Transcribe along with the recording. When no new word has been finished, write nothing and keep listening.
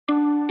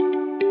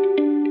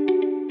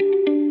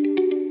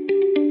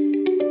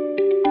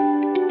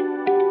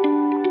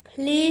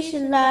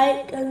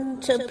like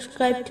and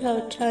subscribe to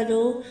our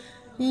channel.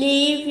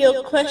 Leave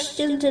your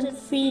questions and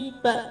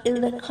feedback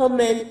in the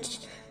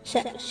comments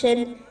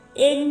section.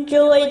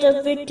 Enjoy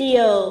the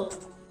video.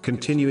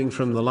 Continuing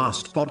from the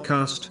last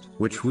podcast,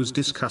 which was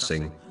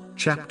discussing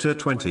chapter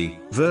 20,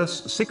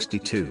 verse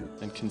 62,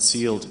 and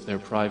concealed their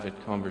private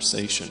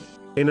conversation.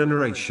 in a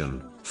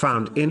narration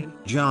found in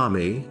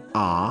Jami'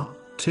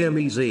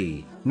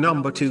 Tirmizi,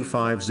 number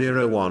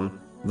 2501,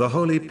 the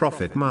Holy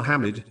Prophet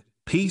Muhammad,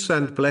 peace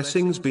and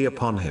blessings be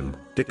upon him,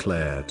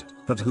 declared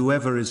that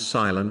whoever is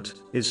silent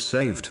is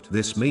saved.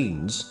 This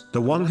means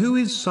the one who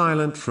is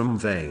silent from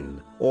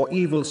vain or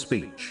evil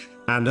speech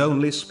and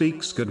only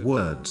speaks good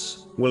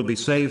words will be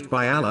saved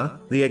by Allah,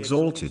 the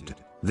Exalted.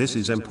 This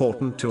is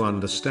important to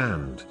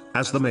understand,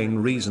 as the main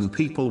reason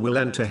people will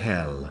enter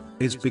hell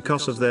is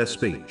because of their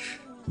speech.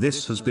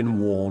 This has been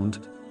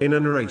warned in a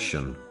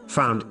narration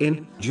found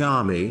in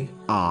Jami'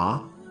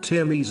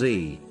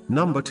 Tirmizi,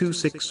 number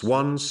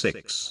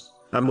 2616.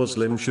 A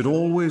Muslim should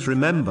always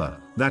remember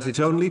that it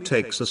only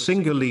takes a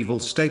single evil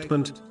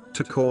statement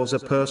to cause a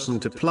person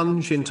to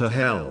plunge into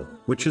hell,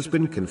 which has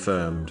been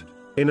confirmed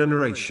in a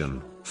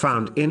narration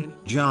found in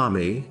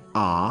Jami'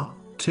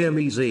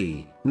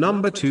 Tirmizi,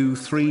 number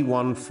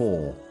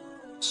 2314.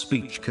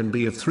 Speech can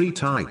be of three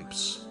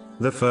types.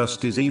 The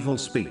first is evil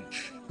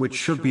speech, which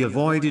should be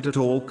avoided at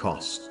all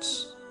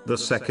costs. The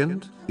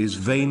second is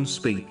vain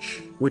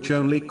speech, which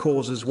only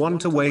causes one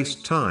to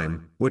waste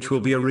time, which will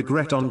be a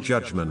regret on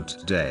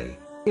Judgment Day.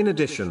 In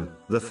addition,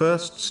 the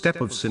first step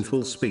of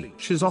sinful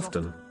speech is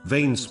often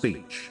vain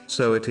speech,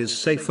 so it is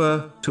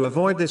safer to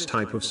avoid this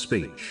type of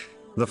speech.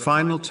 The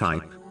final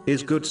type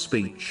is good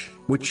speech,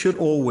 which should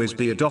always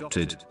be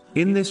adopted.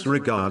 In this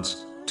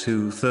regards,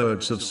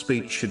 2/3 of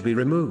speech should be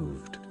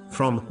removed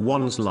from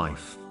one's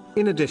life.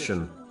 In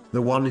addition,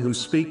 the one who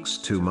speaks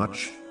too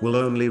much will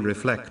only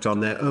reflect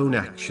on their own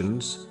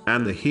actions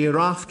and the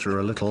hereafter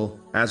a little,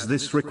 as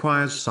this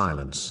requires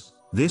silence.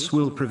 This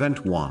will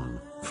prevent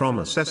one from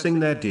assessing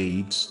their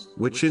deeds,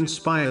 which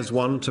inspires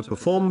one to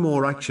perform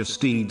more righteous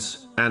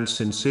deeds and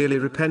sincerely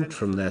repent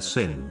from their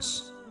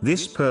sins.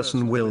 This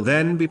person will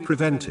then be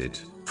prevented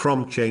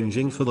from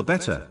changing for the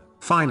better.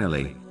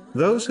 Finally,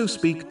 those who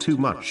speak too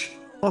much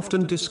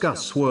often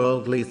discuss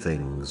worldly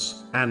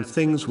things and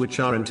things which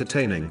are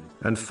entertaining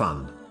and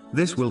fun.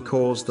 This will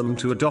cause them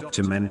to adopt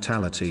a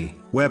mentality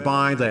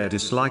whereby they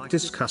dislike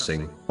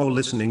discussing or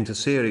listening to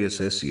serious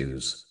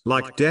issues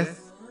like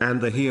death and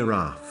the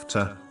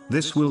hereafter.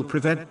 This will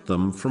prevent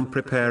them from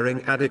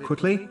preparing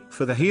adequately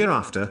for the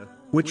hereafter,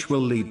 which will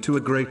lead to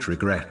a great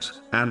regret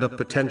and a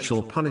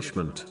potential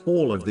punishment.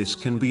 All of this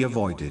can be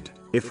avoided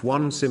if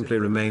one simply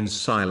remains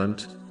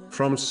silent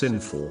from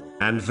sinful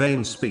and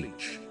vain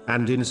speech,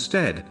 and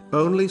instead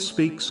only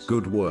speaks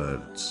good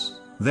words.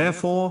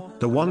 Therefore,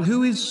 the one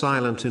who is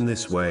silent in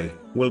this way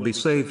will be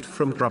saved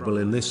from trouble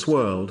in this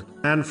world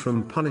and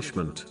from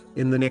punishment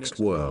in the next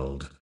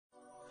world.